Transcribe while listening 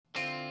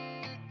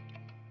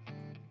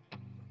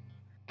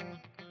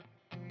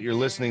You're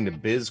listening to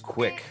Biz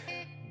Quick.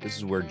 This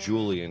is where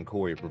Julie and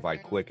Corey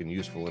provide quick and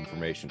useful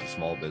information to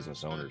small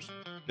business owners.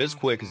 Biz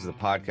Quick is the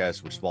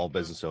podcast where small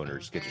business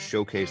owners get to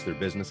showcase their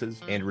businesses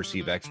and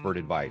receive expert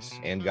advice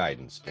and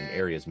guidance in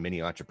areas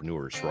many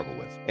entrepreneurs struggle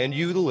with. And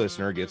you, the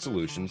listener, get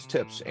solutions,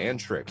 tips, and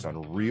tricks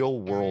on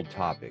real-world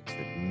topics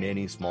that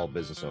many small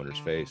business owners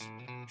face.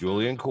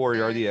 Julie and Corey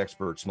are the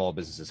experts small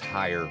businesses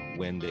hire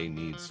when they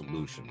need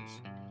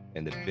solutions.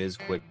 And the Biz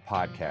Quick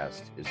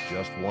podcast is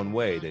just one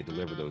way they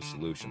deliver those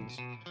solutions.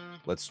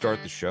 Let's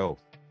start the show.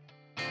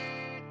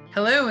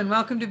 Hello and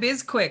welcome to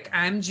Biz Quick.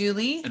 I'm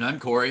Julie. And I'm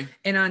Corey.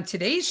 And on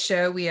today's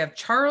show, we have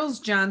Charles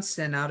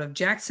Johnston out of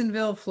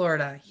Jacksonville,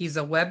 Florida. He's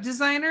a web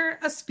designer,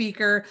 a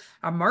speaker,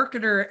 a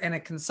marketer, and a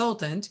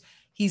consultant.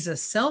 He's a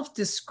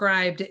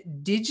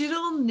self-described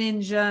digital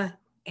ninja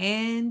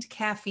and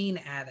caffeine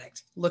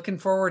addict. Looking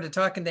forward to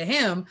talking to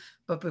him.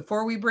 But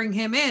before we bring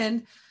him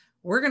in,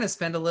 we're going to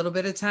spend a little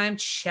bit of time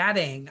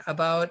chatting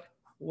about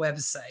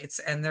websites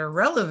and their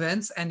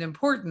relevance and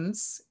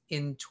importance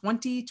in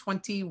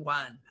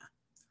 2021.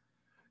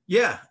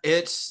 Yeah,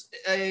 it's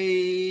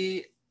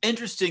a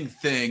interesting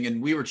thing. And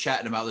we were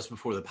chatting about this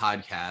before the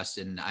podcast,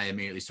 and I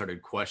immediately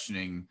started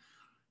questioning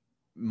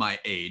my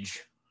age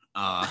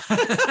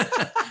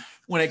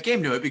when it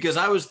came to it, because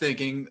I was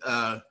thinking,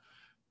 along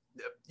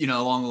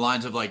the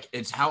lines of like,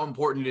 it's how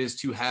important it is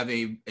to have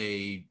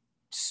a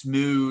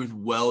smooth,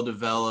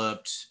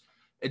 well-developed,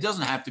 it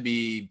doesn't have to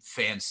be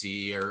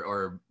fancy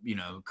or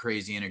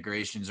crazy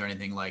integrations or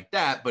anything like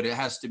that, but it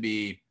has to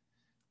be,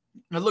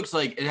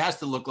 it has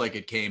to look like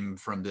it came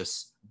from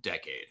this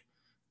decade.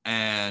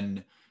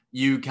 And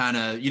you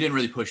didn't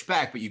really push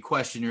back, but you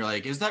question, you're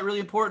like, is that really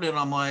important? And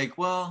I'm like,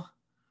 well,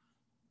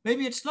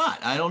 maybe it's not.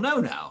 I don't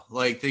know now.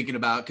 Like thinking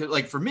about,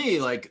 like for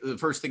me, like the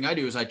first thing I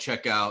do is I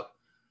check out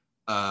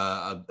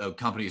a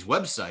company's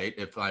website.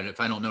 If I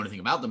don't know anything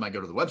about them, I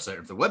go to the website.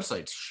 If the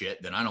website's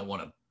shit, then I don't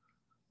want to,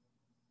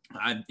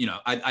 I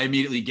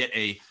immediately get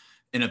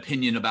an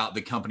opinion about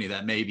the company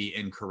that may be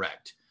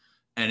incorrect.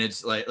 And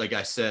it's like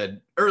I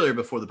said earlier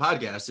before the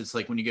podcast, it's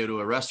like when you go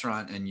to a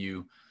restaurant and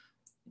you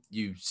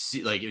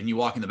see, like, and you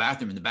walk in the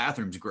bathroom and the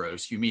bathroom's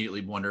gross, you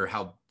immediately wonder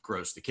how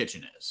gross the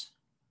kitchen is.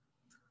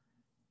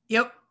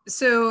 Yep.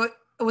 So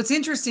what's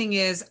interesting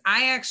is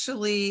I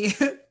actually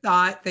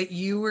thought that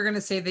you were going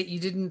to say that you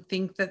didn't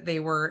think that they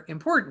were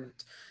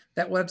important,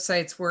 that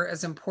websites were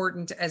as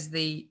important as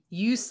they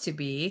used to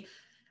be.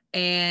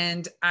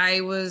 And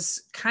I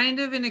was kind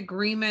of in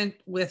agreement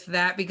with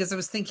that because I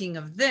was thinking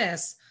of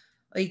this,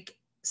 like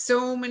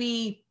so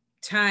many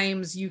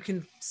times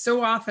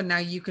so often now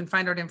you can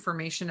find out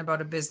information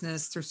about a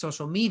business through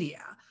social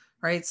media,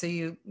 right?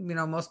 So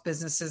most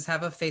businesses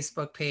have a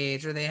Facebook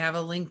page or they have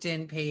a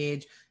LinkedIn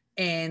page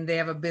and they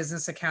have a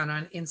business account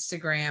on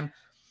Instagram.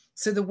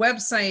 So the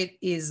website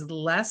is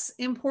less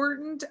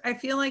important, I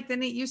feel like,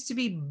 than it used to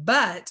be.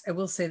 But I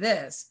will say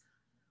this,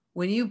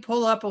 when you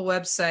pull up a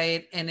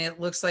website and it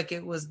looks like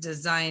it was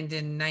designed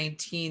in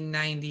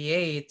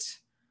 1998,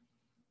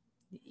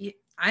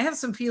 I have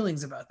some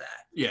feelings about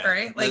that. Yeah.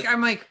 Right. Like,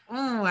 I'm like,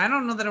 I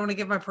don't know that I want to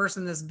give my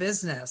person this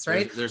business.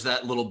 Right. There's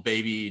that little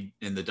baby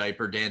in the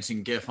diaper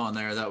dancing GIF on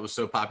there that was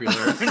so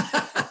popular.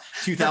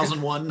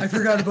 2001. I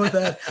forgot about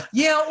that.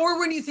 Yeah. Or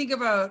when you think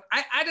about,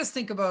 I just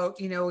think about,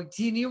 do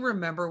you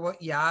remember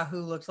what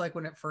Yahoo looked like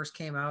when it first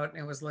came out? And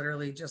it was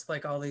literally just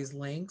like all these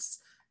links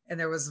and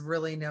there was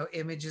really no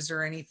images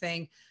or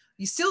anything.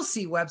 You still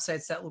see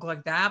websites that look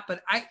like that,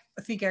 but I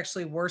think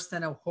actually worse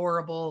than a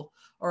horrible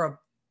or a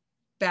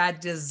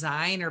bad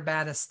design or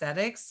bad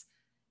aesthetics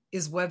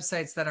is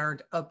websites that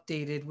aren't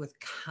updated with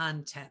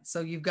content. So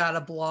you've got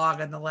a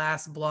blog and the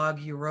last blog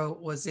you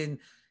wrote was in,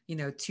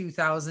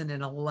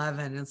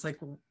 2011. And it's like,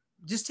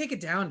 just take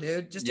it down,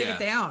 dude. Just take it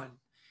down.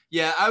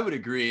 Yeah, I would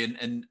agree.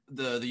 And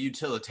the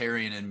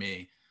utilitarian in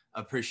me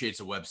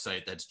appreciates a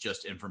website that's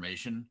just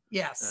information.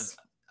 Yes.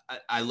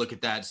 I look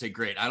at that and say,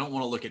 great. I don't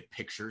want to look at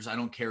pictures. I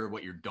don't care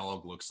what your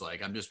dog looks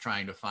like. I'm just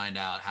trying to find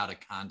out how to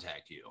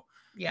contact you.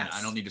 Yes. And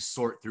I don't need to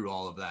sort through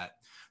all of that.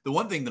 The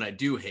one thing that I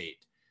do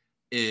hate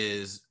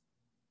is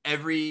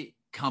every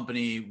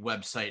company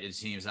website, it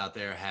seems, out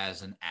there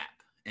has an app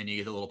and you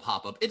get a little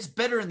pop-up. It's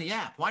better in the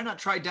app. Why not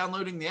try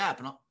downloading the app?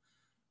 And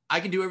I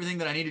can do everything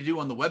that I need to do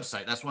on the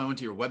website. That's why I went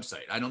to your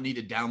website. I don't need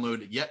to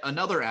download yet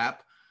another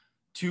app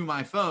to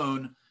my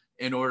phone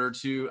I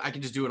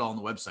can just do it all on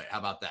the website. How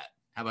about that?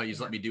 How about you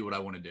just let me do what I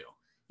want to do?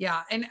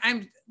 Yeah. And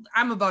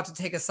I'm about to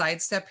take a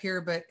sidestep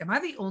here, but am I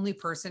the only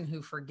person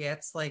who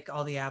forgets like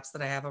all the apps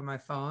that I have on my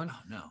phone? Oh,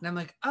 no. And I'm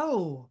like,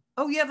 oh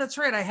yeah, that's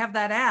right. I have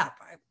that app.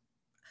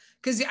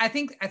 Because I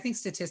think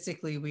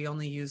statistically we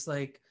only use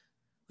like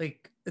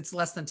it's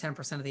less than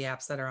 10% of the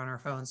apps that are on our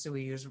phones do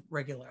we use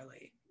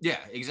regularly. Yeah,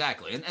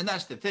 exactly. And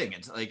that's the thing.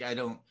 It's like,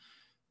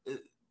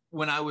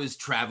 when I was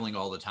traveling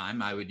all the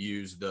time, I would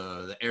use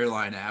the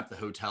airline app, the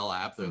hotel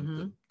app,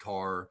 the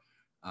car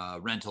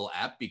rental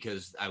app,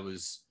 because I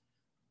was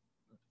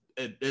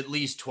at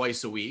least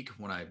twice a week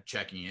when I'm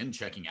checking in,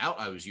 checking out,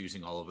 I was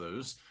using all of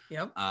those.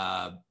 Yep.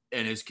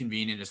 it's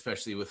convenient,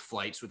 especially with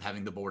flights, with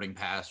having the boarding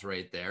pass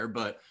right there.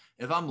 But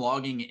if I'm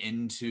logging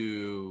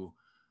into,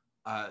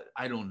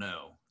 I don't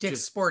know,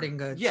 Dick's Sporting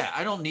Goods. Yeah,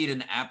 I don't need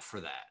an app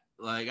for that.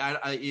 Like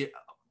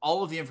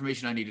all of the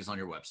information I need is on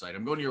your website.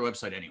 I'm going to your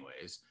website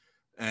anyways,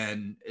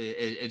 and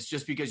it's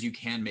just because you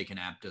can make an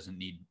app doesn't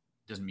mean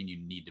you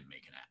need to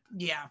make an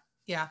app.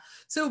 Yeah.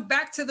 So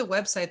back to the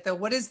website though.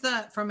 What is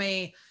from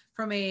a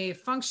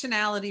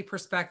functionality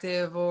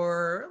perspective,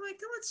 or like,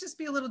 let's just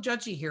be a little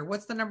judgy here.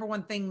 What's the number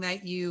one thing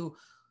that you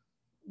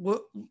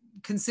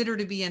consider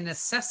to be a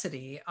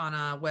necessity on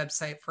a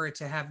website for it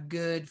to have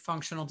good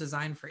functional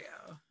design for you?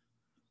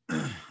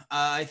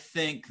 I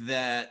think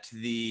that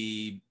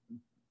the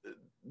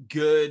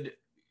good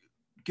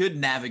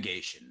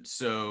navigation.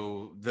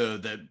 So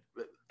the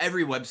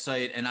every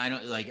website, and I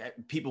don't like,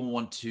 people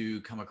want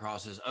to come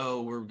across as,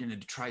 oh, we're going to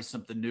try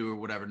something new or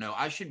whatever. No,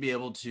 I should be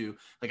able to,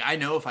 like, I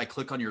know if I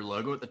click on your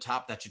logo at the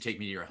top, that should take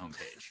me to your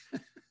homepage,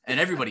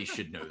 and everybody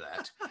should know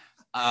that.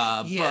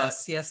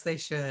 Yes, they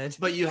should.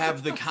 But you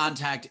have the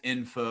contact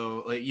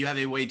info, like you have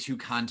a way to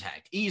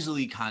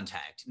easily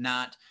contact,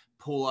 not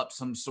pull up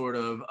some sort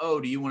of,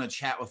 oh, do you want to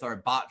chat with our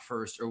bot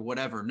first or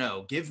whatever?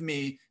 No, give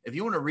me, if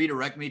you want to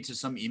redirect me to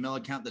some email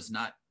account that's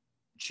not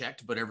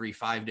checked, but every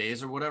 5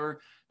 days or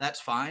whatever, that's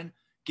fine.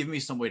 Give me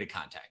some way to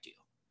contact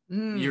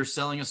you. You're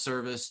selling a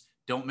service.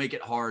 Don't make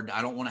it hard.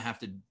 I don't want to have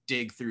to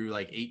dig through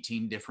like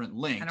 18 different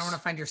links. I don't want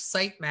to find your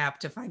site map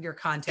to find your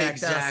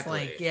contact us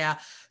link. Yeah.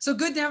 So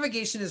good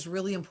navigation is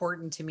really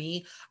important to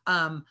me.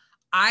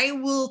 I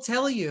will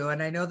tell you,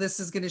 and I know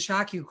this is going to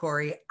shock you,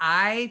 Corey,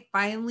 I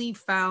finally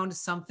found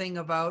something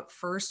about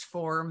First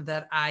Form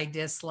that I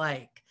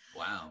dislike.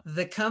 Wow.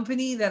 The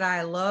company that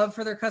I love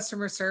for their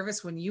customer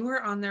service, when you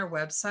are on their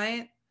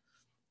website,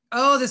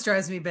 oh, this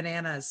drives me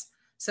bananas.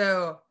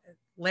 So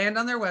land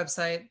on their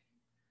website,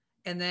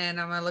 and then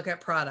I'm going to look at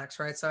products,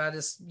 right? So I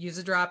just use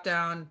a drop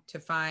down to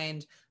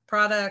find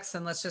products.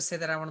 And let's just say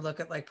that I want to look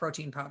at like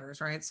protein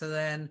powders, right? So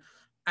then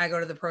I go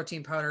to the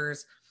protein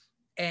powders,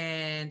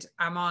 and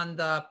I'm on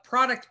the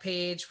product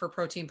page for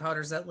protein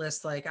powders that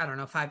list like, I don't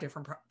know, 5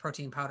 different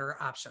protein powder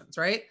options,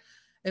 right?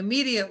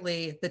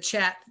 Immediately the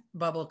chat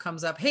bubble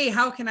comes up. Hey,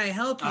 how can I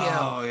help you?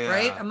 Oh, yeah.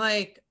 Right? I'm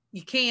like,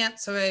 you can't.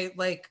 So I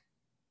like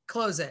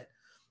close it.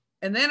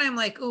 And then I'm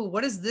like, oh,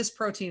 what does this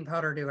protein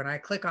powder do? And I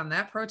click on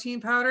that protein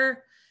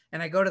powder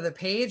and I go to the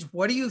page.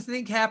 What do you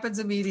think happens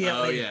immediately?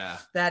 Oh, yeah.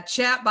 That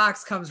chat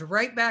box comes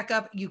right back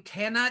up. You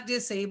cannot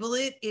disable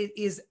it.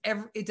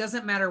 It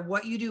doesn't matter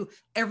what you do.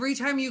 Every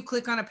time you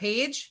click on a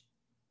page,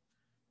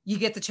 you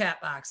get the chat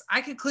box.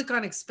 I could click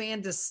on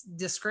expand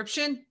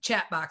description,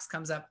 chat box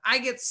comes up. I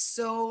get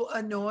so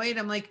annoyed.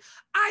 I'm like,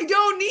 I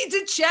don't need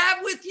to chat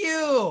with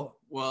you.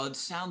 Well, it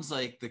sounds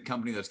like the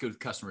company that's good with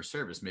customer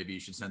service. Maybe you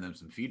should send them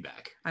some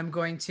feedback. I'm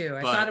going to.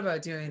 I thought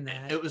about doing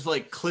that. It was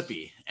like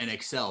Clippy and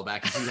Excel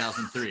back in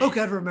 2003. Oh,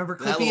 God, remember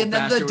Clippy and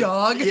then the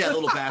dog? Yeah,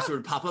 little bastard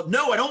would pop up.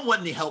 No, I don't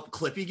want any help,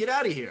 Clippy. Get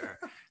out of here.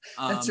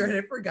 That's right.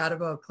 I forgot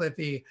about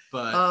Clippy.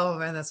 But oh,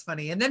 man, that's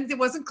funny. And then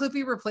wasn't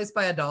Clippy replaced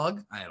by a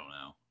dog? I don't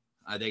know.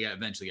 They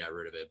eventually got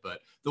rid of it.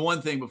 But the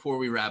one thing before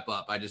we wrap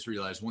up, I just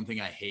realized one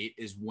thing I hate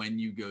is when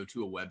you go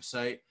to a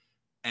website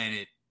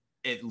and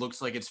it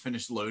looks like it's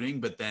finished loading,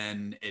 but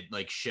then it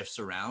like shifts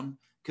around,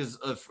 because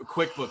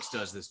QuickBooks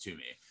does this to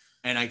me.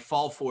 And I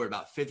fall for it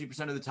about 50%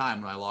 of the time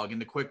when I log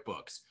into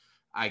QuickBooks.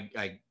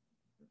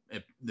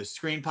 The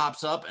screen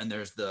pops up and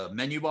there's the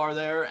menu bar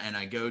there, and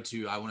I want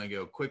to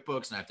go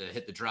QuickBooks, and I have to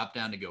hit the drop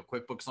down to go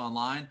QuickBooks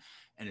Online.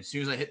 And as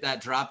soon as I hit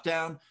that drop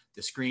down,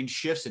 the screen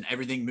shifts and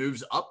everything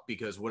moves up,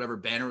 because whatever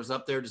banner was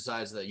up there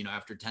decides that,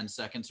 after 10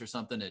 seconds or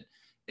something,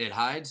 it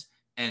hides.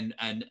 And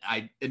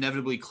I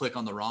inevitably click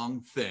on the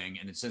wrong thing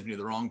and it sends me to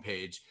the wrong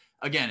page.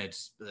 Again,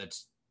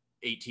 that's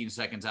 18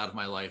 seconds out of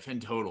my life in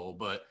total,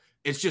 but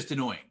it's just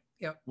annoying.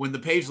 Yep. When the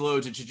page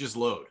loads, it should just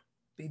load.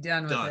 Be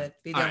done with it.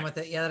 Be done with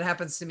it. Yeah, that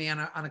happens to me on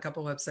a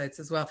couple websites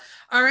as well.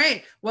 All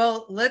right.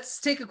 Well, let's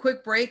take a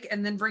quick break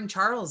and then bring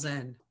Charles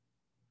in.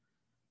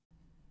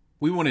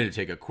 We wanted to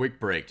take a quick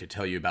break to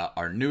tell you about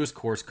our newest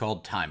course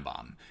called Time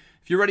Bomb.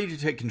 If you're ready to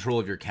take control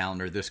of your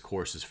calendar, this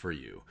course is for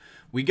you.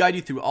 We guide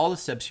you through all the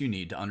steps you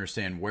need to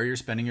understand where you're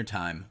spending your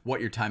time, what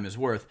your time is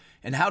worth,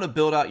 and how to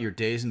build out your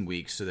days and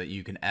weeks so that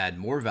you can add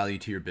more value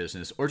to your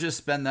business or just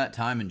spend that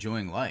time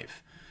enjoying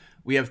life.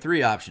 We have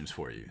 3 options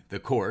for you. The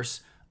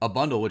course, a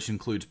bundle which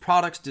includes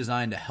products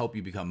designed to help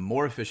you become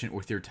more efficient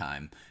with your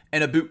time,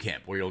 and a boot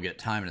camp where you'll get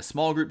time in a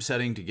small group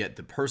setting to get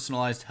the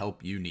personalized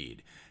help you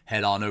need.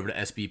 Head on over to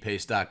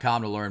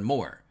sbpace.com to learn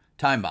more.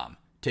 Time Bomb.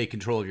 Take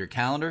control of your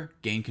calendar,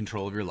 gain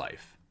control of your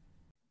life.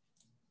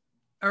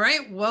 All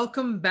right,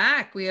 welcome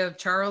back. We have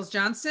Charles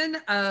Johnston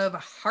of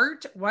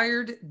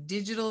Heartwired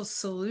Digital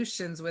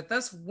Solutions with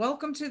us.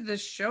 Welcome to the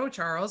show,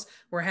 Charles.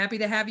 We're happy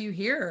to have you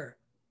here.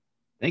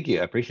 Thank you.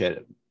 I appreciate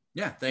it.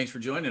 Yeah, thanks for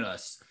joining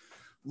us.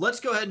 Let's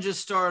go ahead and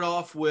just start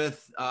off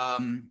with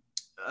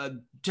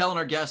telling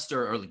our guest,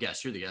 or the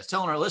guest, you're the guest,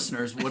 telling our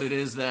listeners what it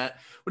is that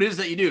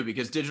you do,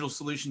 because digital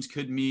solutions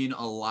could mean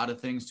a lot of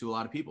things to a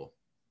lot of people.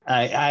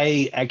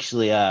 I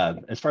actually,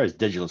 as far as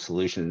digital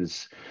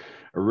solutions,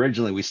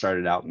 originally we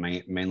started out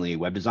mainly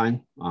web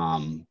design,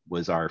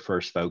 was our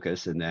first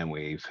focus. And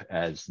then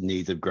as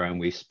needs have grown,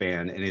 we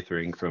span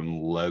anything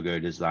from logo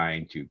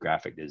design to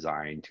graphic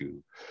design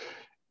to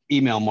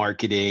email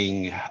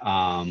marketing.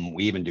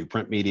 We even do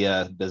print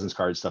media, business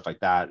cards, stuff like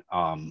that,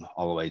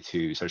 all the way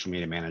to social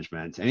media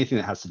management. Anything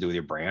that has to do with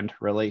your brand,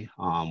 really,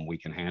 we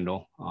can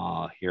handle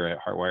here at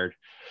Heartwired,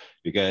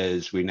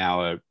 because we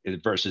now,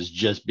 versus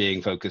just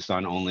being focused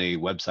on only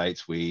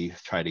websites, we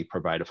try to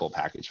provide a full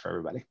package for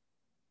everybody.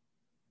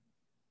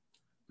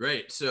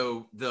 Great.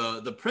 So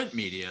the print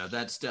media,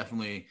 that's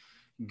definitely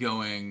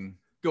going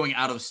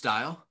out of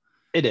style.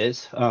 It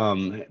is,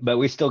 but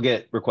we still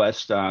get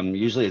requests.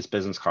 Usually it's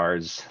business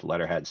cards,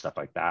 letterhead, stuff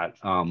like that.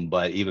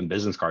 But even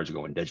business cards are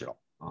going digital.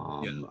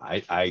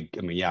 I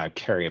mean, yeah, I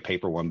carry a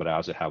paper one, but I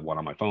also have one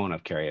on my phone. I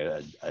carry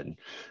an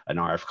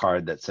RF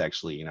card that's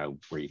actually,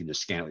 where you can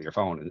just scan it with your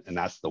phone. And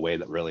that's the way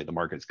that really the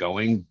market's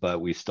going.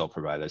 But we still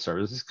provide those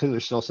services because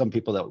there's still some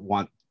people that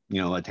want,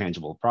 a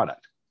tangible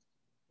product.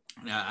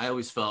 Yeah, I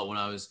always felt when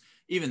I was,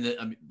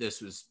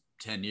 this was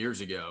 10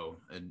 years ago,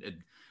 and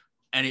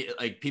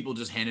people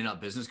just handing out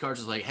business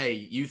cards is like, hey,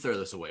 you throw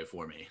this away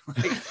for me.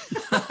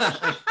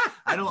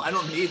 I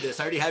don't need this.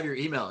 I already have your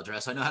email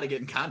address. I know how to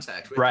get in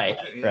contact with you.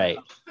 Right.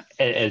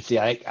 And see,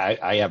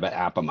 I have an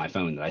app on my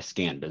phone that I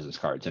scan business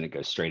cards and it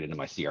goes straight into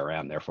my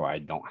CRM. Therefore, I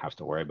don't have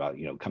to worry about,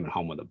 coming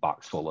home with a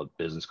box full of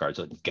business cards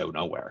that go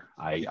nowhere.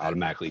 I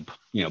automatically,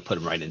 put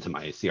them right into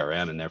my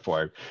CRM, and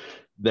therefore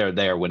they're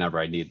there whenever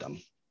I need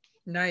them.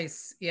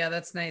 Nice. Yeah,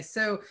 that's nice.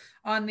 So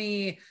on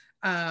the,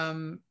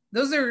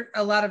 those are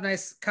a lot of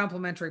nice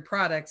complementary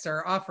products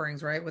or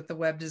offerings, right? With the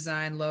web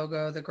design,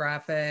 logo, the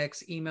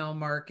graphics, email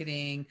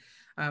marketing,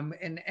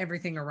 and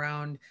everything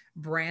around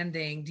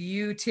branding. Do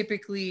you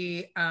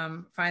typically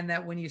find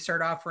that when you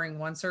start offering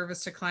one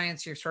service to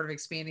clients, you're sort of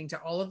expanding to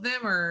all of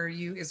them, or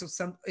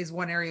is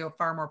one area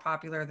far more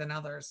popular than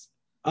others?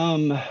 I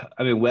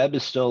mean, web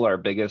is still our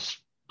biggest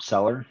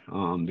seller,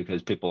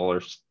 because people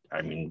are,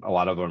 a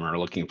lot of them are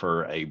looking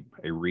for a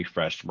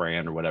refreshed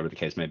brand or whatever the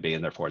case may be,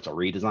 and therefore it's a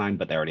redesign,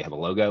 but they already have a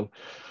logo.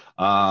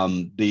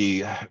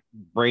 The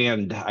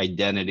brand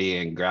identity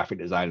and graphic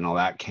design and all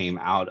that came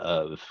out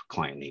of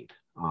client need,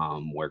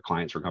 where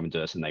clients were coming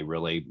to us, and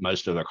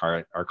most of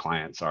our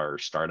clients are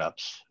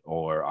startups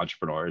or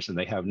entrepreneurs, and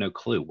they have no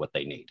clue what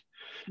they need.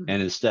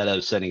 And instead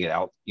of sending it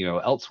out,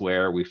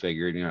 elsewhere, we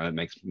figured, it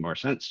makes more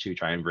sense to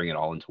try and bring it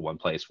all into one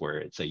place where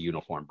it's a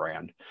uniform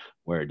brand,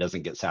 where it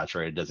doesn't get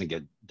saturated, doesn't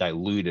get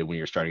diluted when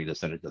you're starting to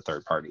send it to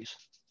third parties.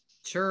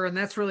 Sure. And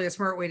that's really a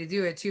smart way to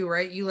do it too,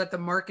 right? You let the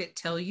market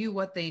tell you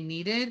what they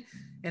needed,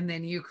 and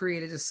then you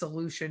created a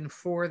solution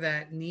for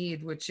that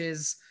need, which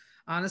is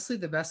honestly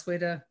the best way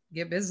to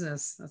get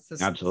business.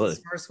 Absolutely the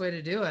smartest way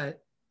to do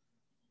it.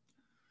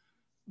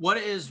 What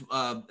is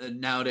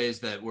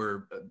nowadays that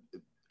we're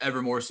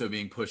ever more so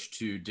being pushed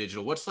to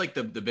digital? What's like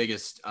the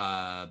biggest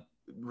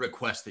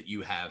request that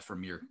you have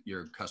from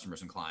your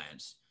customers and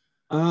clients?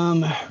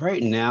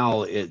 Right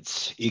now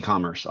it's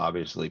e-commerce.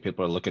 Obviously,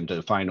 people are looking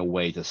to find a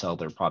way to sell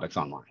their products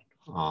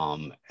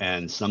online.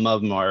 And some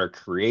of them are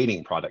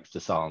creating products to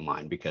sell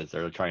online because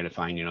they're trying to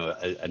find,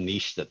 a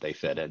niche that they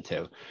fit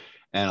into.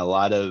 And a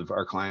lot of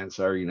our clients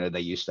are, they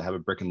used to have a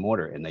brick and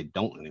mortar and they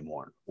don't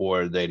anymore,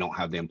 or they don't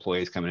have the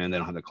employees coming in. They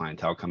don't have the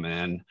clientele coming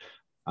in.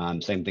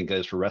 Same thing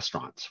goes for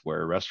restaurants,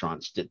 where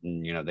restaurants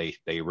didn't,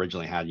 they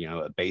originally had,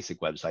 a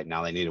basic website.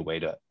 Now they need a way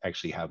to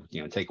actually have,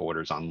 take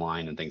orders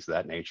online and things of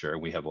that nature.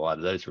 And we have a lot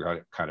of those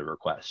kind of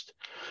requests.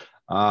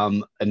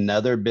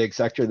 Another big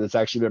sector that's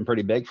actually been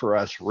pretty big for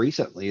us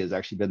recently has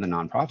actually been the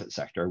nonprofit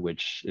sector,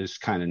 which is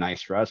kind of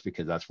nice for us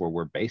because that's where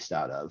we're based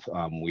out of.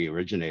 We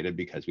originated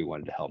because we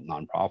wanted to help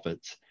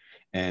nonprofits,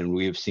 and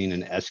we've seen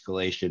an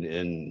escalation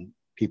in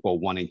people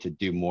wanting to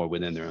do more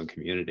within their own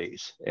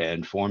communities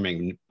and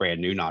forming brand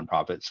new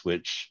nonprofits,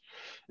 which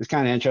is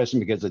kind of interesting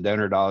because the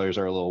donor dollars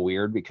are a little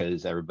weird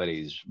because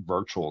everybody's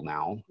virtual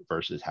now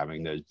versus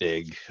having those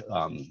big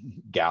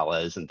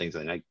galas and things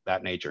of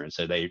that nature. And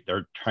so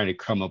they're trying to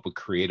come up with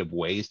creative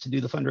ways to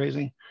do the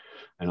fundraising.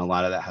 And a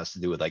lot of that has to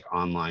do with like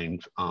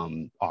online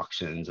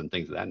auctions and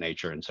things of that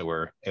nature. And so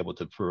we're able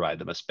to provide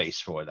them a space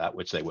for that,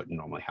 which they wouldn't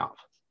normally have.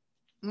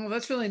 Well,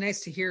 that's really nice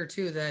to hear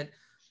too, that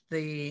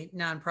the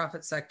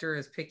nonprofit sector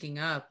is picking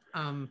up.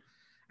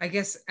 I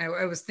guess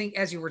I was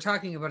as you were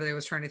talking about it, I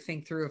was trying to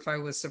think through if I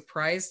was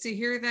surprised to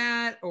hear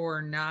that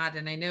or not.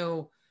 And I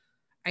know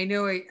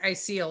I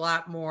see a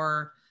lot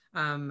more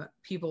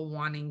people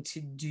wanting to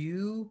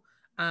do,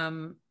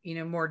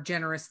 more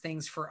generous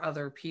things for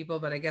other people,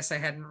 but I guess I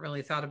hadn't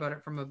really thought about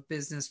it from a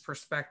business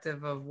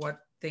perspective of what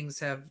things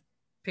have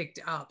picked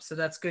up. So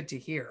that's good to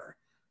hear.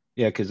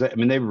 Yeah, because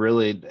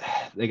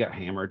they got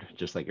hammered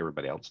just like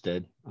everybody else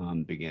did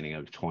beginning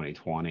of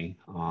 2020.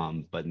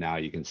 But now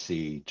you can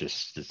see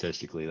just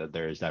statistically that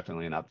there is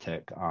definitely an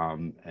uptick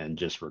and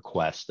just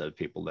requests of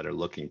people that are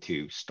looking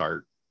to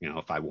start,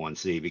 a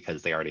 501c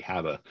because they already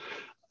have a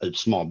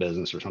small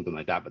business or something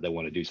like that, but they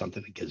want to do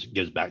something that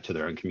gives back to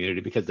their own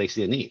community because they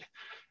see a need.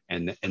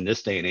 And in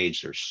this day and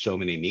age, there's so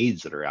many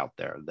needs that are out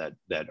there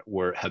that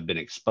have been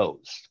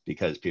exposed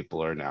because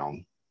people are now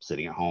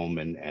sitting at home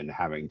and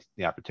having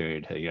the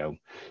opportunity to,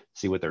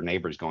 see what their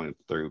neighbor's going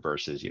through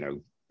versus,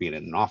 being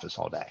in an office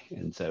all day.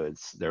 And so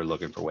they're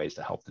looking for ways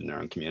to help in their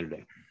own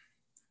community.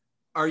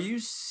 Are you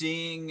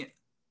seeing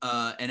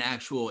an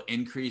actual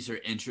increase or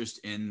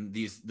interest in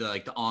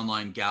the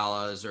online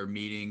galas or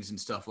meetings and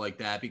stuff like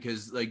that?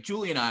 Because like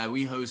Julie and I,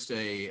 we host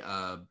a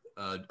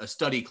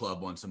study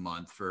club once a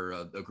month for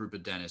a group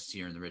of dentists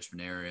here in the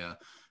Richmond area.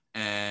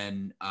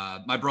 And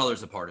my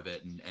brother's a part of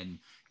it. And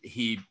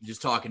he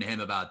just talking to him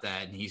about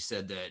that. And he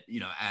said that,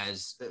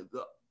 as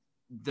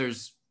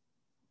there's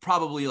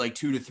probably like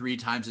 2 to 3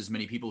 times as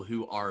many people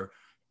who are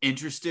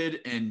interested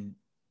in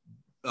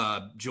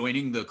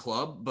joining the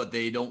club, but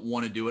they don't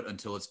want to do it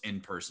until it's in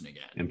person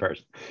again. In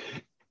person.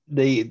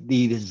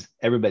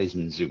 Everybody's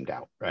been zoomed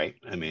out, right?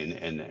 I mean,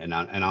 and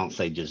I don't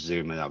say just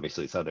Zoom, and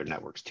obviously it's other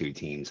networks, too,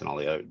 Teams and all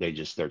the other.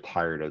 They're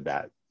tired of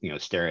that,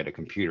 staring at a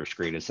computer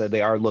screen, and so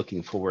they are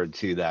looking forward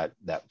to that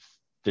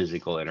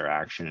physical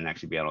interaction and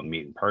actually be able to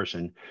meet in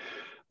person.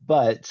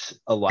 But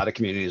a lot of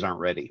communities aren't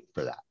ready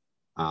for that,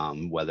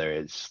 whether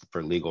it's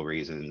for legal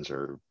reasons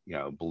or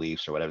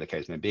beliefs or whatever the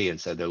case may be, and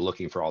so they're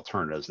looking for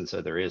alternatives. And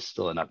so there is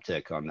still an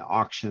uptick on the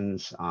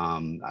auctions.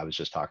 I was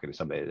just talking to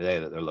somebody today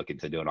that they're looking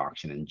to do an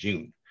auction in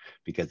June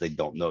because they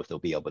don't know if they'll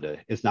be able to.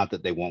 It's not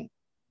that they won't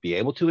be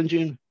able to in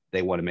June.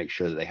 They want to make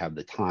sure that they have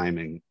the time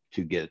and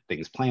to get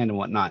things planned and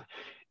whatnot.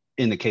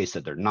 In the case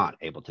that they're not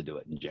able to do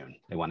it in June,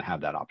 they want to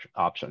have that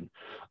option.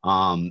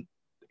 And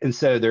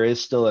so there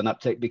is still an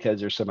uptick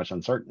because there's so much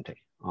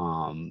uncertainty.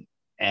 But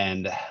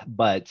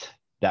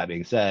that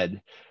being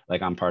said,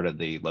 like I'm part of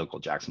the local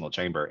Jacksonville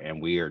Chamber,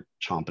 and we are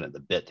chomping at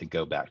the bit to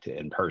go back to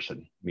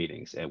in-person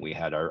meetings. And we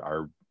had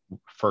our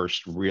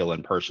first real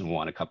in-person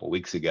one a couple of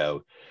weeks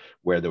ago,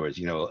 where there was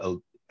a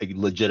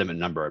legitimate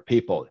number of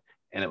people,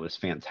 and it was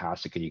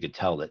fantastic. And you could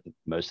tell that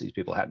most of these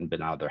people hadn't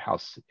been out of their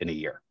house in a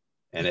year.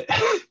 And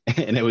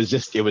it was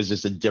just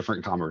a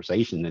different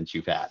conversation than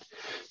you've had,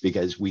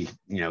 because we,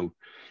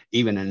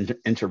 even an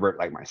introvert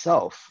like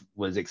myself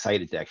was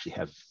excited to actually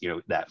have,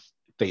 that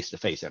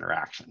face-to-face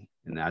interaction.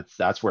 And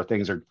that's where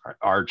things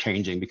are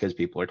changing, because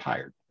people are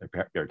tired.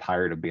 They're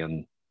tired of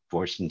being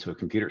forced into a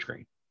computer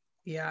screen.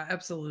 Yeah,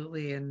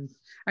 absolutely. And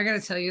I got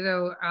to tell you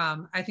though,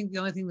 I think the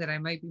only thing that I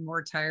might be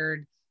more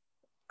tired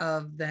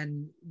of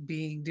than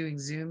doing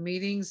Zoom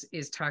meetings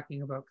is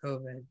talking about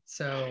COVID.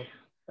 So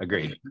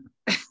agreed.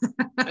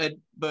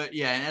 But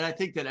yeah, and I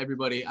think that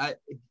everybody,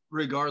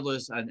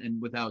 regardless,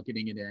 and without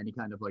getting into any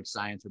kind of like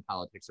science or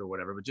politics or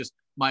whatever, but just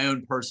my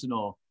own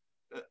personal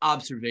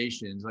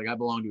observations. Like I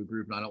belong to a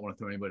group, and I don't want to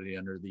throw anybody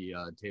under the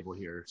table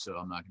here, so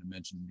I'm not going to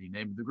mention the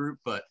name of the group.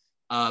 But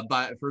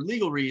for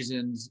legal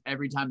reasons,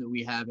 every time that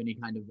we have any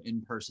kind of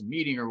in-person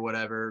meeting or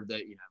whatever,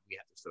 that we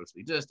have to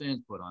socially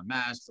distance, put on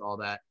masks, all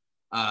that.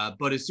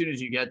 But as soon as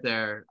you get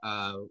there,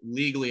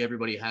 legally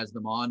everybody has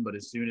them on. But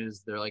as soon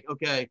as they're like,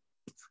 okay,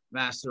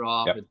 masks are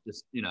off, It's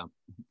just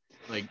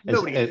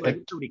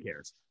nobody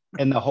cares.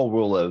 And the whole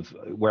rule of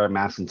wear a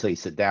mask until you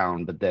sit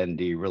down, but then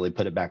do you really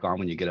put it back on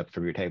when you get up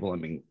from your table? I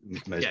mean,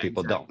 most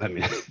people don't. I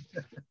mean,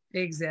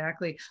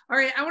 exactly. All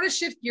right, I want to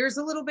shift gears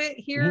a little bit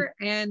here,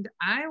 and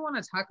I want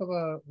to talk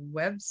about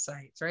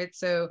websites, right?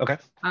 So, okay.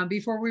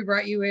 Before we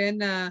brought you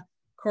in,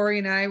 Corey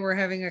and I were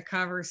having a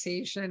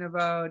conversation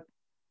about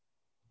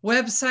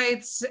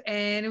websites,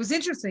 and it was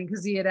interesting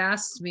because he had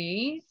asked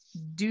me,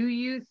 do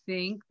you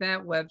think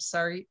that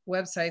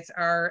websites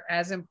are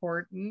as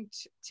important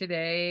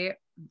today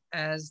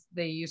as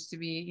they used to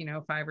be,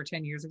 5 or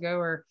 10 years ago,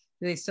 or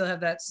do they still have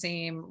that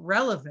same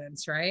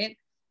relevance, right?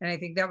 And I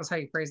think that was how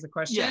you phrased the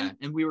question. Yeah,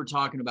 and we were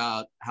talking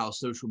about how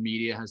social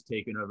media has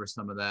taken over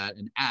some of that,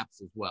 and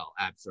apps as well.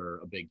 Apps are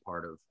a big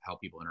part of how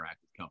people interact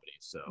with companies.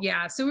 So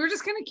yeah, so we were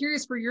just kind of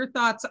curious for your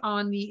thoughts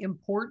on the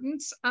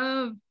importance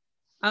of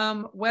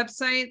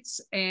websites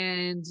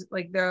and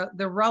like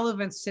the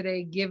relevance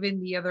today, given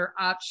the other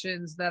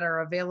options that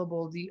are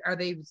available. Are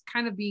they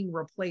kind of being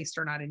replaced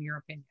or not, in your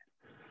opinion?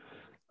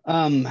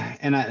 And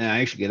I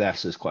actually get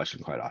asked this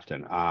question quite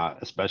often,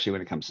 especially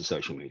when it comes to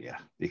social media,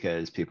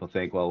 because people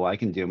think, well, I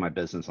can do my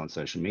business on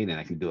social media and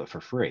I can do it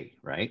for free,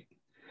 right?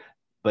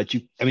 But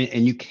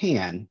you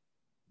can,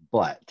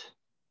 but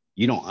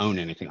you don't own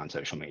anything on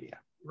social media.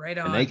 Right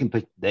on. And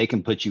they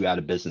can put you out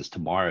of business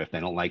tomorrow if they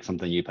don't like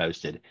something you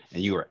posted,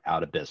 and you are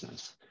out of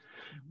business.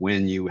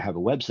 When you have a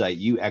website,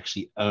 you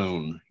actually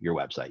own your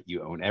website.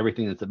 You own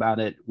everything that's about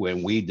it.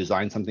 When we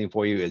design something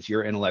for you, it's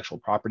your intellectual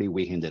property.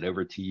 We hand it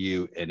over to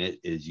you, and it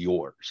is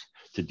yours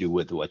to do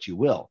with what you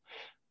will.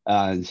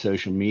 In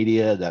social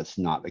media, that's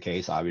not the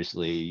case.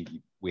 Obviously,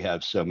 we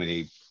have so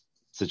many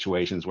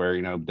situations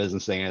where,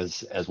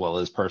 businesses as well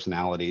as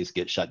personalities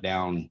get shut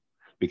down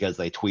because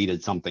they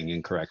tweeted something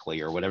incorrectly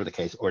or whatever the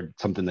case, or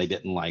something they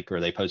didn't like, or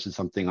they posted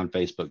something on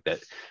Facebook that,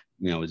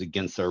 is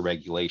against their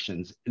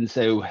regulations. And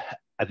so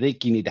I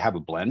think you need to have a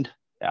blend,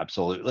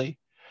 absolutely.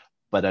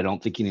 But I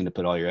don't think you need to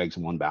put all your eggs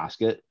in one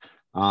basket.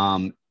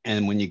 And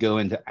when you go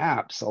into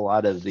apps, a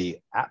lot of the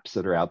apps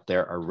that are out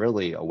there are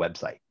really a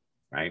website.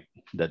 right?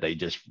 That they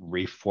just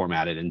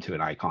reformatted into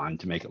an icon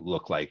to make it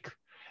look like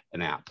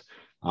an app.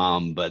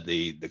 But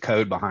the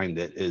code behind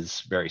it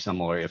is very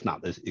similar, if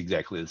not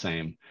exactly the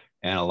same.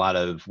 And a lot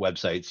of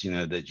websites,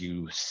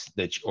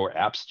 or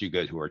apps that you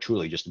go to are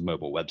truly just a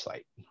mobile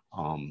website.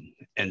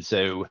 And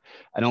so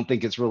I don't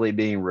think it's really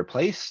being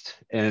replaced.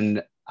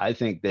 And I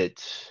think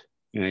that,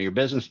 your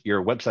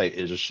website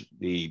is just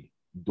the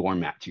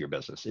doormat to your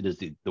business. It is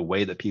the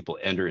way that people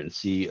enter and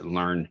see and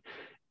learn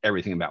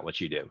everything about what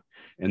you do.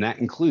 And that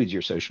includes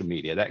your social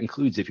media. That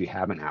includes, if you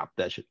have an app,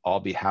 that should all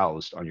be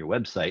housed on your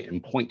website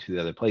and point to the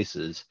other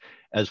places,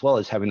 as well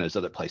as having those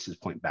other places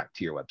point back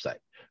to your website.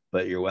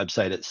 But your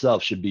website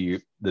itself should be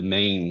the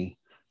main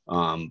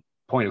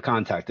point of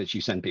contact that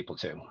you send people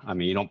to. I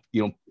mean,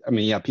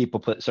 people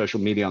put social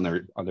media on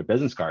their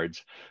business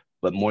cards,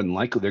 but more than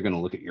likely they're going to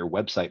look at your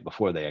website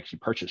before they actually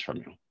purchase from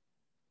you.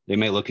 They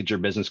may look at your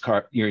business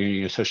card,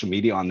 your social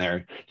media on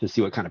there to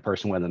see what kind of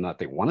person, whether or not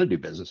they want to do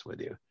business with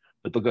you,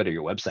 but they'll go to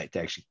your website to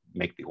actually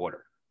make the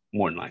order,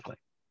 more than likely.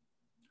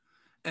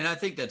 And I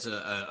think that's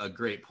a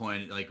great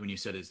point. Like when you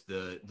said, it's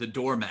the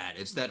doormat,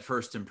 it's that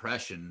first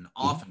impression,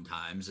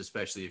 oftentimes,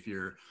 especially if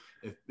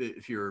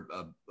you're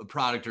a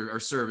product or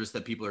service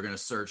that people are going to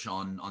search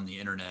on the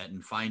internet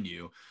and find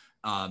you.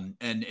 And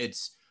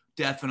it's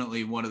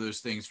definitely one of those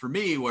things for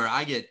me where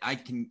I get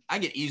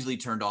easily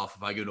turned off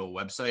if I go to a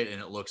website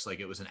and it looks like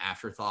it was an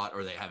afterthought,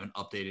 or they haven't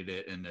updated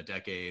it in a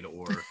decade,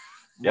 or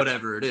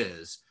whatever it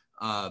is.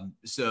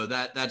 So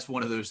that's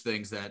one of those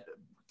things that,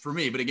 for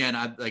me, but again,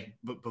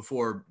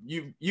 before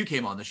you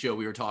came on the show,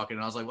 we were talking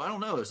and I was like, well, I don't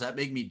know. Does that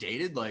make me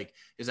dated? Like,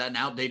 is that an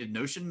outdated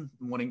notion,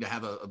 wanting to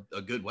have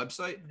a good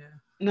website? Yeah.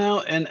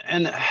 No.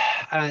 And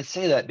I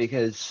say that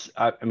because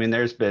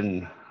there's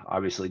been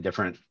obviously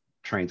different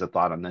trains of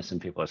thought on this, and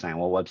people are saying,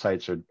 well,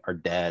 websites are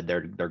dead.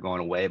 They're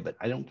going away, but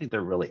I don't think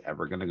they're really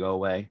ever going to go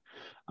away,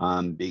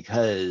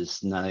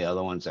 because none of the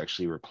other ones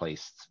actually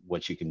replaced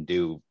what you can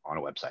do on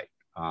a website.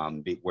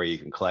 Where you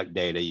can collect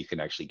data, you can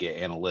actually get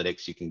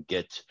analytics, you can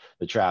get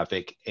the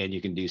traffic, and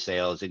you can do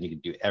sales, and you can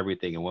do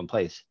everything in one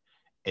place,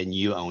 and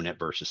you own it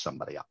versus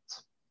somebody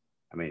else.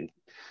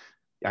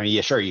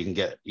 Yeah, sure, you can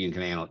get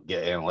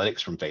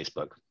analytics from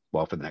Facebook,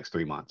 well, for the next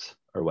 3 months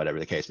or whatever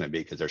the case may be,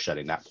 because they're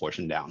shutting that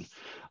portion down.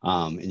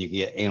 And you can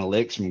get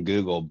analytics from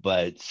Google,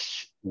 but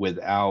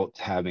without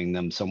having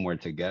them somewhere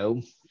to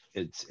go,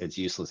 it's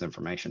useless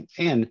information.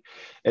 And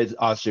it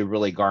also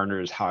really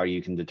garners how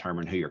you can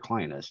determine who your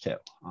client is too,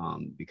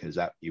 because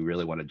that you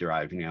really want to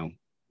derive,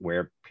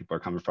 where people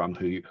are coming from,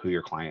 who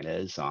your client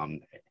is,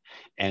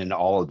 and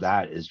all of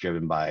that is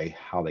driven by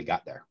how they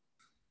got there.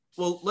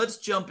 Well, let's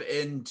jump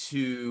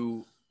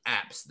into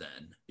apps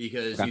then,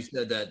 because you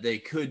said that they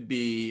could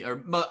be,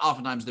 or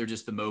oftentimes they're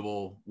just the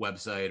mobile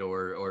website,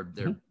 or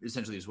they're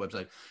essentially just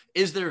website.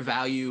 Is there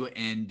value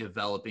in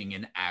developing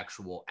an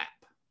actual app?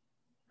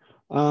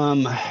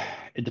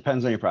 It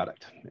depends on your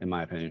product, in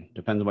my opinion.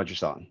 Depends on what you're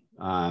selling.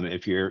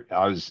 If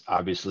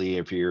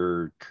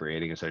you're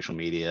creating a social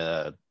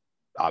media,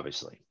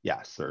 obviously,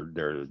 yes,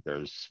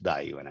 there's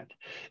value in it.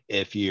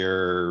 If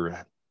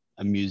you're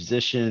a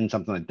musician,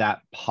 something like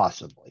that,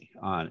 possibly.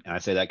 And I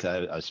say that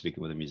because I was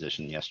speaking with a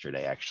musician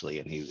yesterday, actually,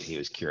 and he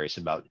was curious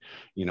about,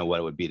 what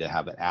it would be to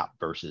have an app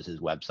versus his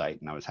website,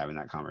 and I was having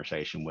that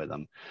conversation with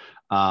him.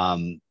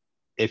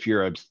 If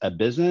you're a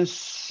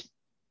business,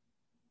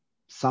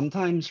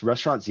 sometimes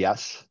restaurants,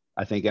 yes,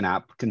 I think an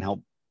app can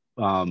help,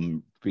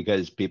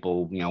 because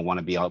people, want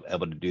to be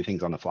able to do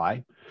things on the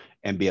fly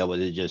and be able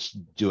to just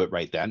do it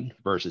right then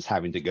versus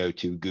having to go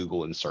to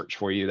Google and search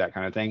for you, that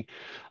kind of thing.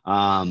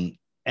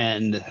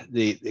 And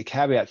the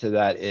caveat to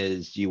that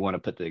is you want to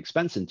put the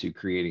expense into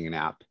creating an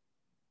app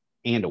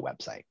and a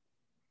website.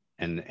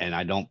 And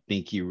I don't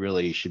think you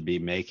really should be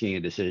making a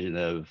decision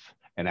of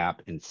an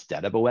app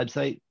instead of a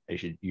website.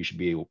 You should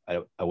be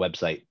a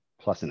website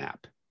plus an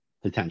app,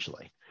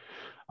 potentially.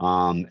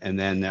 And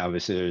then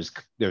obviously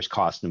there's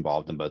cost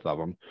involved in both of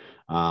them.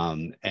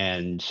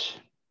 And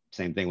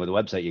same thing with the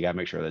website, you got to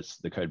make sure that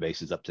the code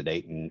base is up to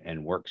date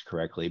and works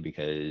correctly,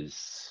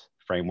 because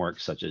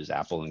frameworks such as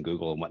Apple and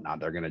Google and whatnot,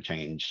 they're going to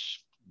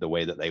change the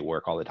way that they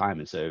work all the time.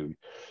 And so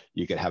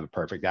you could have a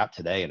perfect app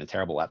today and a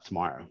terrible app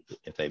tomorrow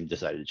if they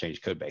decided to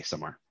change code base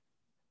somewhere.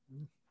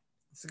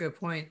 That's a good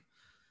point,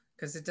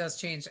 because it does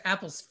change.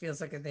 Apple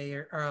feels like they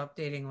are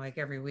updating like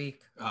every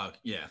week.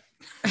 Yeah.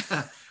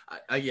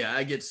 I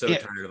get so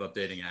tired of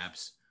updating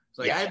apps. It's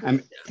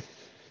like,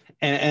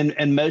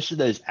 and most of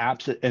those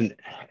apps,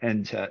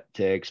 and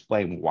to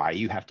explain why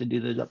you have to do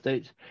those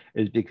updates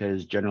is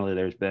because generally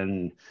there's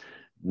been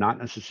not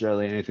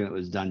necessarily anything that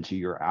was done to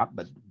your app,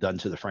 but done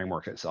to the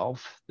framework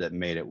itself that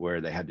made it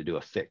where they had to do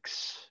a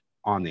fix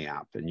on the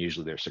app. And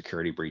usually there's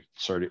security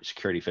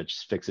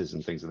fixes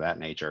and things of that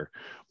nature,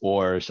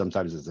 or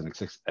sometimes it's an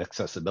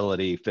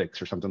accessibility fix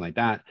or something like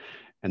that.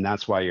 And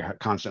that's why you're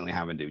constantly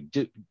having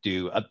to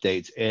do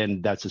updates.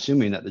 And that's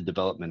assuming that the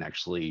development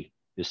actually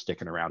is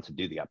sticking around to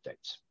do the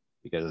updates,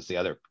 because it's the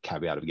other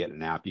caveat of getting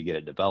an app. You get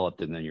it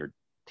developed and then your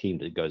team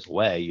that goes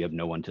away, you have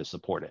no one to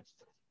support it.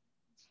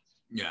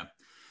 Yeah.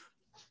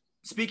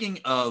 speaking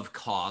of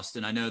cost,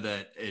 and I know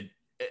that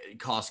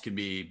cost can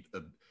be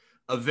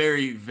a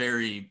very,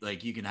 very,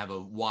 like, you can have a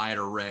wide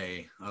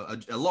array,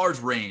 a large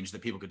range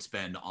that people could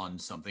spend on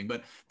something,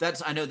 but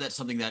I know that's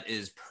something that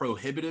is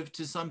prohibitive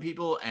to some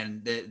people,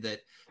 and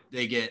that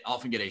they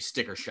often get a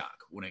sticker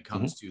shock when it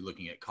comes to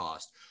looking at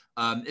cost.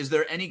 Is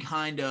there any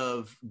kind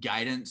of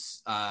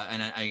guidance?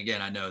 And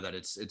again, I know that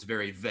it's a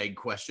very vague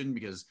question,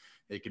 because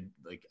it could,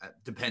 like,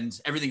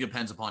 depends. Everything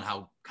depends upon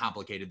how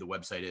complicated the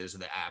website is, or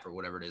the app, or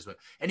whatever it is. But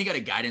any kind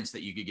of guidance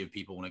that you could give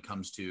people when it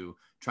comes to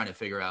trying to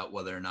figure out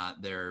whether or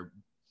not they're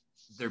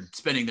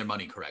spending their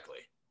money correctly?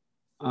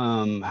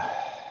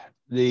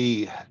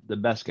 The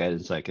best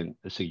guidance I can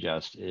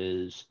suggest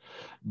is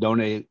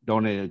don't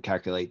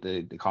calculate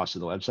the cost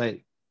of the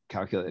website.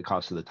 Calculate the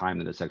cost of the time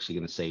that it's actually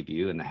going to save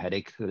you, and the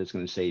headache that it's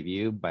going to save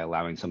you by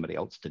allowing somebody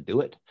else to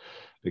do it.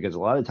 Because a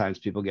lot of times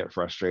people get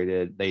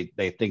frustrated.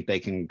 They think they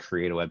can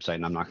create a website,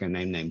 and I'm not going to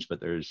name names, but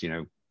there's,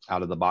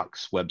 out of the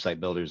box website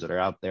builders that are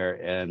out there,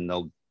 and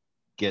they'll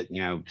get,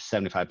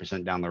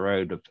 75% down the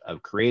road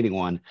of creating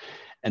one,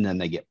 and then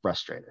they get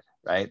frustrated,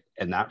 right?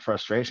 And that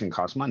frustration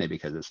costs money,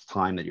 because it's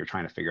time that you're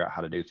trying to figure out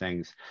how to do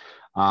things.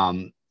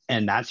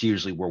 And that's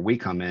usually where we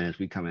come in, is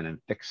we come in and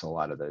fix a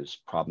lot of those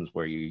problems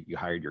where you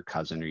hired your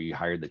cousin, or you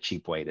hired the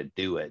cheap way to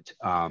do it,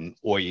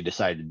 or you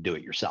decided to do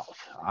it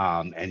yourself,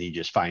 and you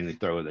just finally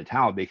throw in the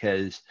towel.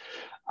 Because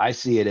I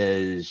see it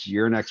as,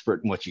 you're an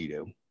expert in what you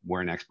do,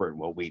 we're an expert in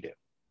what we do.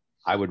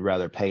 I would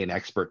rather pay an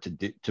expert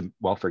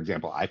well, for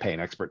example, I pay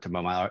an expert to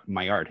mow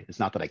my yard. It's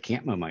not that I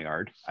can't mow my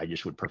yard. I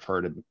just would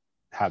prefer to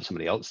have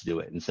somebody else do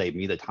it and save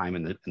me the time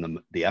and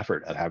the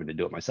effort of having to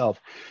do it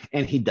myself.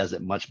 And he does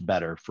it much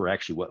better for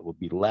actually what would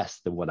be less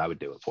than what I would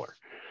do it for.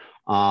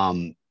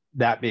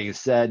 That being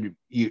said,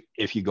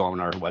 if you go on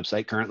our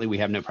website, currently we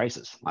have no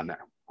prices on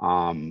there.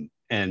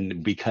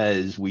 And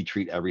because we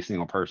treat every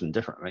single person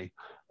differently,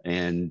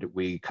 and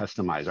we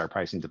customize our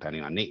pricing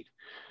depending on need.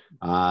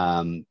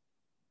 I'm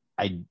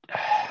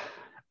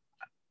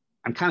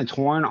kind of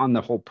torn on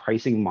the whole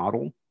pricing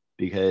model,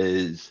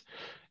 because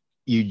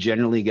you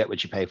generally get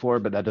what you pay for,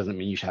 but that doesn't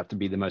mean you should have to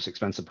be the most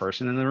expensive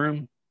person in the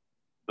room.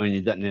 I mean,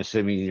 it doesn't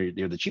necessarily mean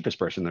you're the cheapest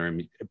person in the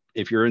room.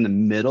 If you're in the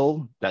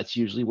middle, that's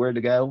usually where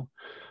to go.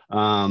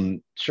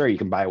 Sure, you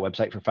can buy a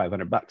website for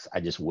 $500. I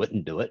just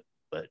wouldn't do it,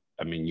 but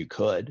I mean, you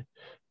could.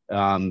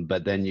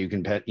 But then you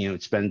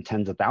can spend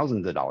tens of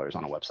thousands of dollars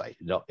on a website.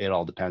 It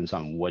all depends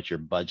on what your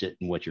budget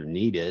and what your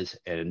need is.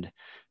 And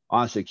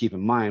honestly, keep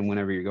in mind,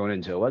 whenever you're going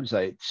into a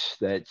website,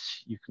 that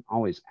you can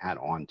always add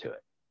on to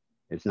it.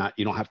 It's not,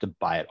 you don't have to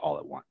buy it all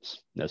at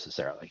once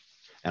necessarily.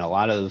 And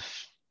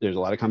there's a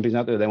lot of companies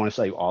out there, they want to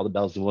sell you all the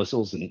bells and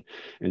whistles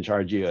and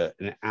charge you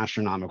an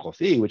astronomical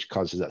fee, which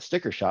causes that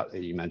sticker shock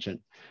that you mentioned.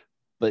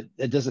 But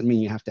it doesn't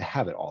mean you have to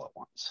have it all at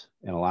once.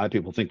 And a lot of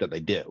people think that they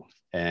do.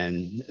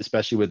 And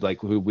especially with, like,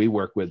 who we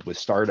work with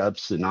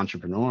startups and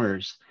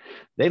entrepreneurs,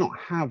 they don't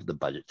have the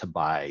budget to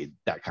buy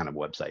that kind of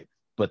website,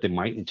 but they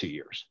might in 2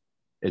 years.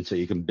 And so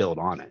you can build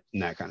on it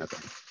and that kind of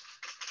thing.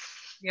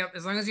 Yep.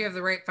 As long as you have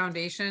the right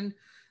foundation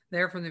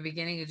there from the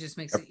beginning, it just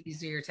makes it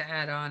easier to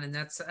add on. And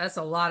that's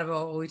a lot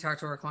about what we talk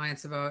to our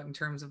clients about in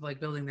terms of, like,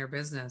 building their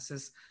business,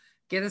 is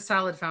get a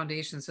solid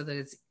foundation so that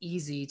it's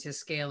easy to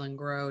scale and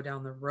grow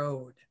down the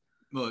road.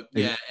 Well,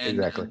 yeah.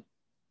 Exactly.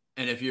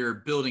 And if you're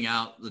building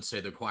out, let's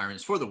say, the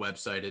requirements for the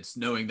website, it's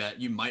knowing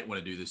that you might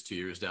want to do this 2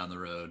 years down the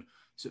road.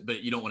 So,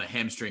 but you don't want to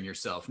hamstring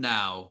yourself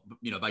now,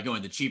 by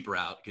going the cheap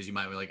route, because you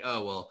might be like,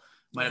 oh, well,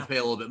 might have to pay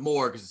a little bit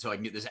more because so I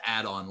can get this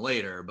add-on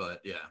later.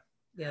 But yeah.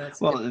 Yeah.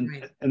 That's well,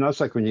 and that's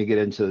like when you get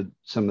into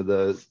some of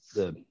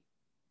the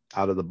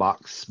out of the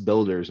box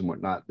builders and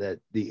whatnot, that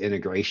the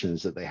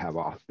integrations that they have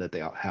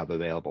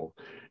available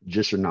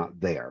just are not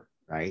there.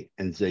 Right.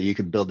 And so you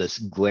could build this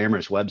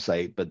glamorous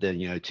website, but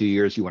then, 2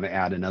 years, you want to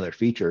add another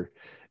feature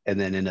and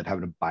then end up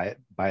having to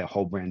buy a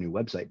whole brand new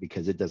website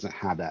because it doesn't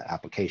have that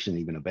application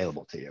even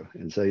available to you.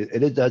 And so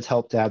it does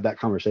help to have that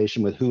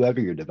conversation with whoever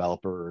your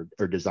developer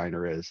or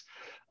designer is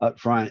up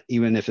front,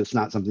 even if it's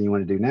not something you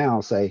want to do now.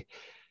 Say,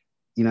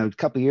 a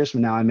couple of years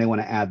from now, I may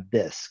want to add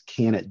this.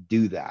 Can it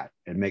do that?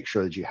 And make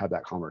sure that you have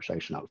that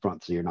conversation up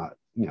front, so you're not,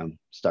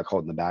 stuck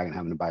holding the bag and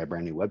having to buy a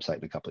brand new website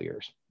in a couple of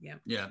years. Yeah.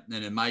 Yeah.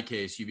 And in my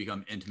case, you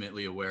become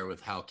intimately aware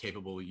with how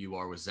capable you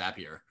are with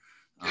Zapier.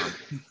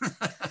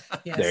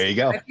 Yes. There you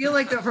go. I feel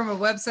like that from a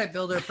website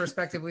builder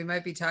perspective, we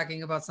might be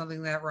talking about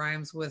something that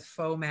rhymes with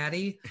faux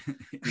Maddie.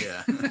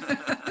 Yeah.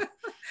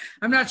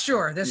 I'm not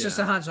sure. That's just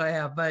a hunch I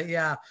have, but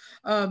yeah.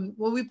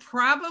 Well, we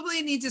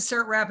probably need to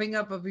start wrapping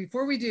up, but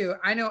before we do,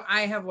 I know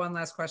I have one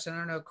last question. I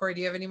don't know, Corey,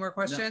 do you have any more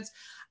questions?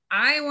 No.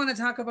 I want to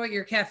talk about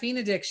your caffeine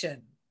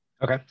addiction.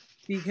 Okay.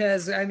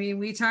 Because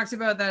we talked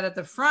about that at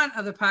the front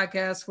of the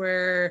podcast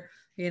where,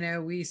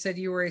 we said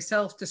you were a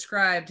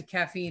self-described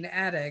caffeine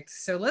addict.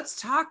 So let's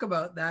talk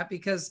about that,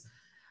 because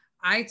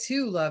I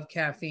too love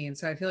caffeine.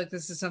 So I feel like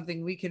this is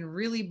something we can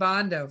really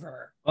bond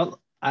over. Well,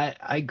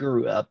 I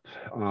grew up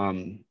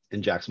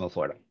in Jacksonville,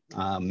 Florida,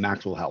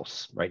 Maxwell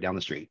House, right down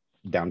the street.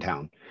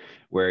 downtown,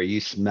 where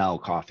you smell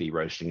coffee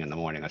roasting in the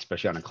morning,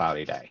 especially on a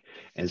cloudy day.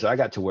 And so I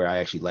got to where I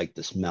actually liked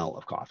the smell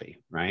of coffee,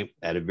 right,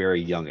 at a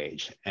very young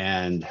age.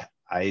 And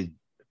I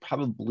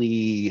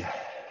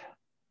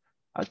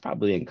was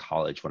probably in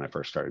college when I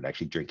first started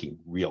actually drinking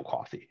real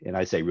coffee. And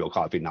I say real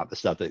coffee, not the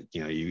stuff that,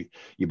 you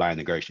buy in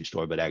the grocery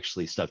store, but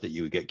actually stuff that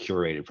you would get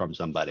curated from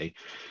somebody.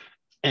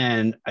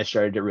 And I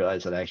started to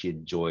realize that I actually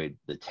enjoyed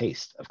the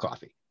taste of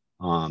coffee.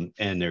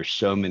 And there's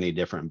so many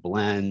different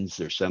blends.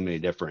 There's so many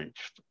different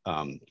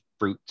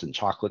fruits and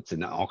chocolates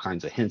and all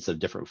kinds of hints of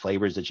different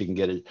flavors that you can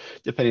get it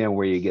depending on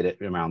where you get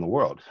it around the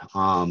world.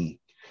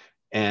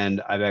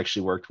 And I've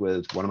actually worked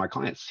with one of my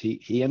clients.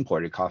 He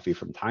imported coffee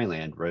from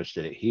Thailand,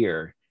 roasted it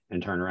here,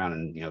 and turned around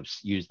and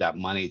used that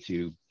money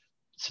to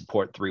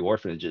support 3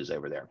 orphanages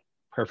over there.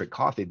 Perfect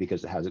coffee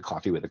because it has a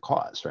coffee with a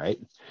cause, right?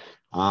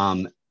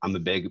 I'm a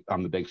big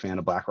fan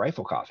of Black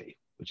Rifle coffee,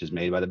 which is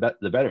made by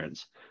the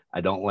veterans. I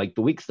don't like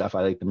the weak stuff.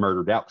 I like the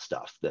murdered out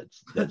stuff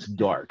that's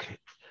dark.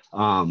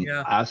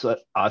 Also,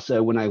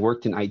 when I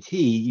worked in IT,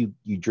 you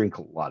drink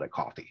a lot of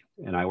coffee,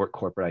 and I worked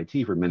corporate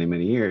IT for many,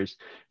 many years.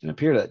 And a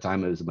period of that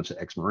time, it was a bunch of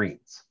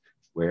ex-Marines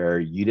where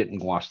you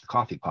didn't wash the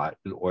coffee pot,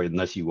 or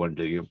unless you wanted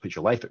to put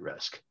your life at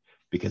risk,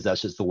 because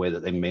that's just the way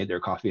that they made their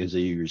coffee, as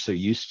they were so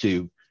used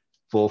to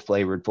full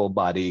flavored, full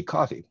body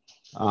coffee.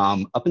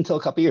 Up until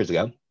a couple years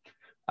ago,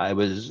 I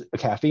was a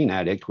caffeine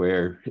addict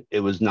where it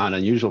was not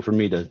unusual for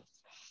me to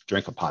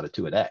drink a pot of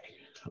 2 a day,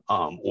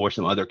 or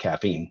some other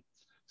caffeine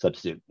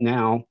substitute.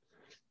 Now,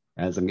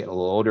 as I'm getting a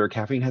little older,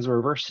 caffeine has a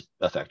reverse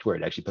effect where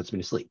it actually puts me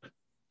to sleep,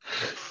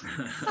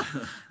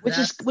 which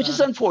is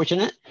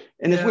unfortunate.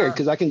 And it's weird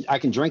because I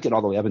can drink it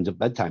all the way up until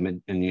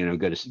bedtime and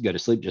go to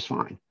sleep just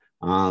fine.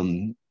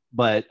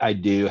 But I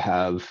do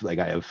have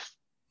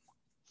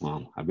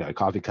I've got a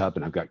coffee cup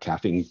and I've got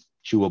caffeine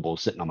chewable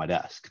sitting on my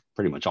desk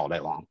pretty much all day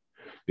long,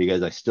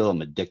 because I still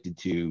am addicted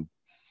to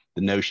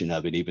the notion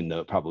of it, even though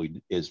it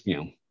probably is,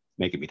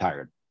 making me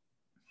tired.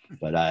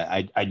 But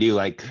I do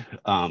like,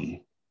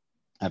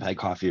 I've had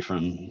coffee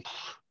from,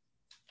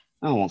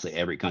 I won't say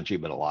every country,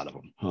 but a lot of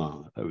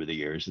them over the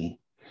years.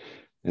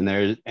 And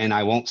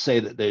I won't say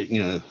that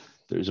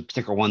there's a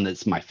particular one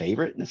that's my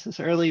favorite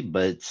necessarily,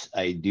 but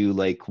I do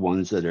like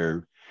ones that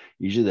are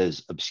usually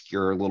those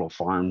obscure little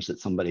farms that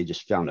somebody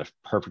just found a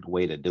perfect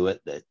way to do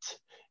it that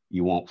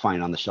you won't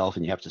find on the shelf,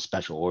 and you have to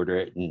special order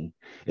it, and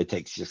it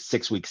takes just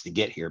 6 weeks to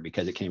get here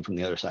because it came from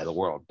the other side of the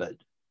world. But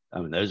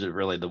those are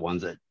really the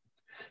ones that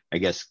I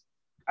guess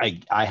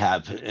I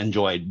have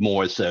enjoyed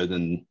more so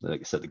than,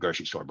 like I said, the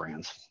grocery store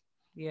brands.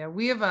 Yeah,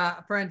 we have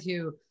a friend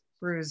who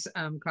brews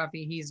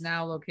coffee. He's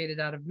now located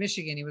out of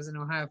Michigan. He was in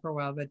Ohio for a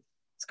while, but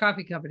his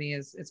coffee company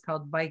it's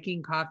called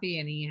Viking Coffee,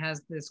 and he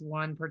has this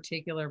one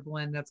particular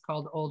blend that's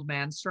called Old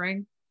Man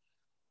String,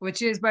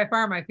 which is by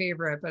far my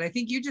favorite. But I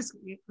think we just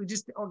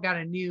got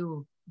a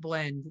new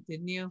blend,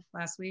 didn't you,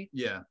 last week?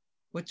 Yeah.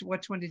 Which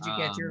one did you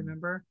get? Do you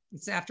remember?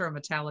 It's after a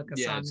Metallica song.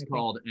 Yeah, it's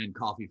called "And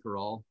Coffee for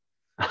All."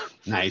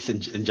 Nice.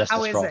 And Justice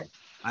How is it?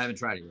 I haven't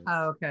tried it yet.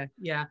 Oh, okay.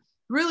 Yeah.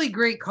 Really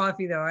great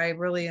coffee, though. I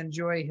really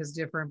enjoy his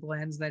different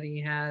blends that he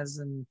has,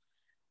 and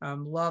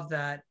love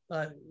that.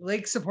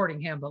 Like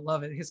supporting him, but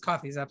love it. His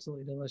coffee is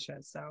absolutely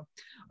delicious. So,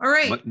 all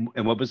right.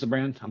 And what was the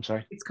brand? I'm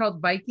sorry. It's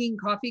called Viking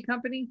Coffee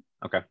Company.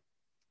 Okay.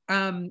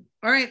 All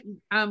right.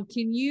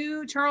 Can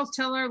you, Charles,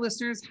 tell our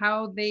listeners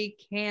how they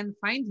can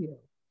find you?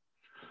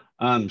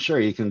 Sure.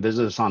 You can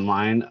visit us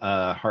online,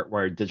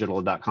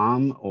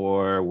 heartwireddigital.com,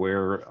 or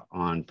we're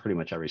on pretty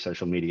much every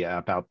social media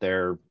app out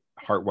there,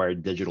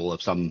 Heartwired Digital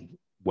of some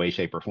way,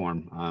 shape, or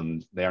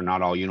form. They are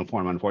not all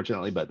uniform,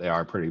 unfortunately, but they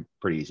are pretty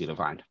easy to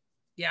find.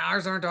 Yeah,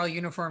 ours aren't all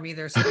uniform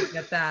either, so we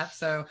get that.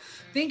 So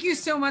thank you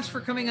so much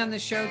for coming on the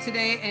show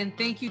today, and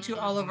thank you to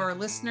all of our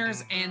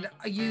listeners. And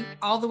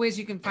all the ways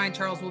you can find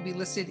Charles will be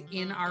listed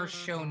in our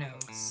show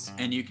notes.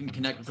 And you can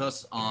connect with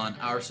us on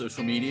our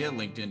social media,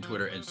 LinkedIn,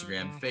 Twitter,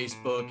 Instagram,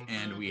 Facebook,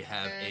 and we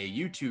have a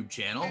YouTube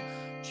channel.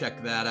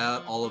 Check that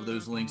out. All of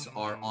those links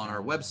are on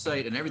our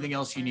website, and everything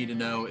else you need to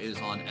know is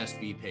on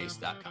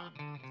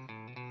sbpace.com.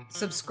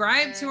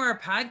 Subscribe to our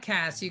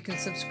podcast. You can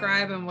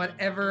subscribe on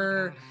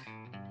whatever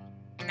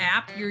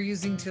app you're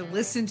using to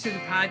listen to the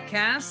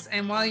podcast,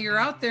 and while you're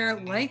out there,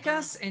 like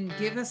us and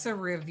give us a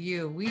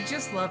review. We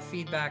just love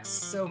feedback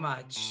so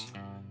much.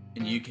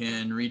 And you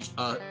can reach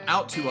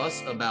out to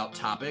us about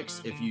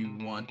topics. If you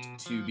want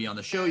to be on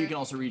the show, you can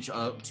also reach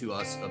out to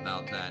us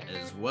about that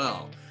as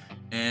well.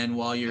 And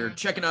while you're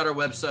checking out our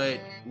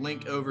website,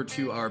 link over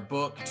to our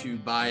book to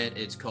buy it.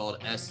 It's called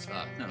no,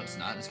 it's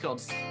not. It's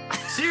called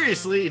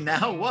Seriously,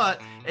 Now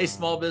What? A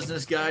Small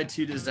Business Guide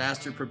to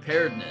Disaster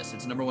Preparedness.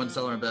 It's #1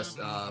 seller and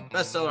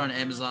bestseller on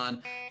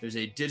Amazon. There's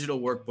a digital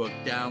workbook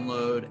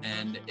download,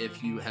 and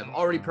if you have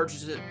already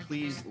purchased it,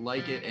 please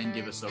like it and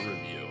give us a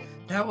review.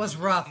 That was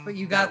rough, but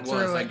you got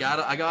through it.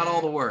 I got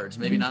all the words,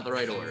 maybe not the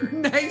right order.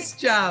 Nice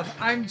job.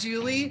 I'm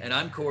Julie. And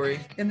I'm Corey.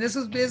 And this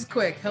was Biz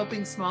Quick,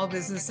 helping small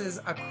businesses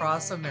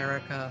across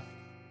America.